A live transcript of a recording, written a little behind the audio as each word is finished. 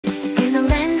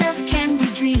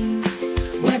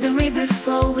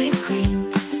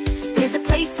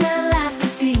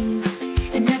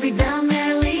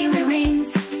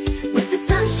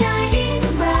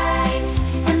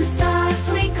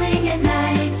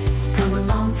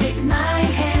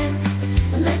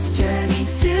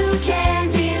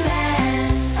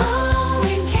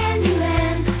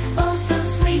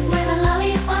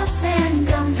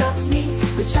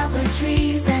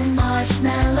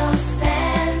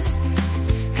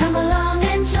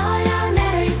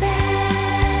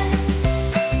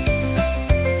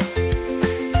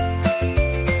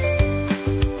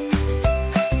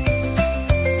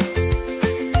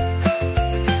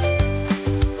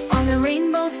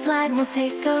slide, we'll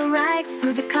take a ride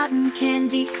through the cotton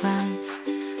candy clouds,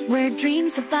 where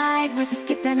dreams abide with a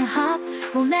skip and a hop.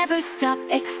 We'll never stop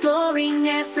exploring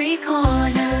every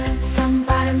corner from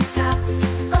bottom to top.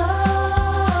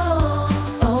 Oh,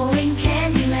 oh, in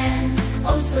Candyland,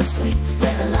 oh so sweet,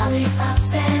 where the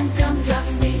lollipops and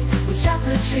gumdrops meet, with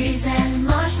chocolate trees and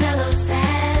marshmallow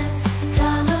sands.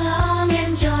 Come along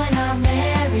and join our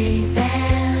merry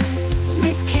band,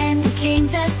 with candy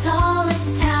canes as tall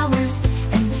as towers,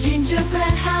 and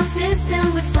gingerbread houses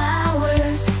filled with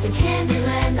flowers. In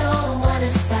Candyland, oh what a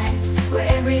sight, where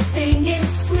everything is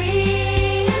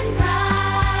sweet and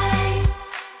bright.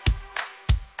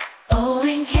 Oh,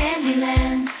 in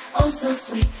Candyland, oh so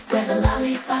sweet, where the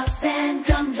lollipops and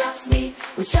gumdrops meet,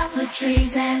 with chocolate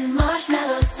trees and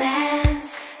marshmallow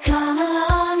sands. Come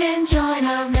along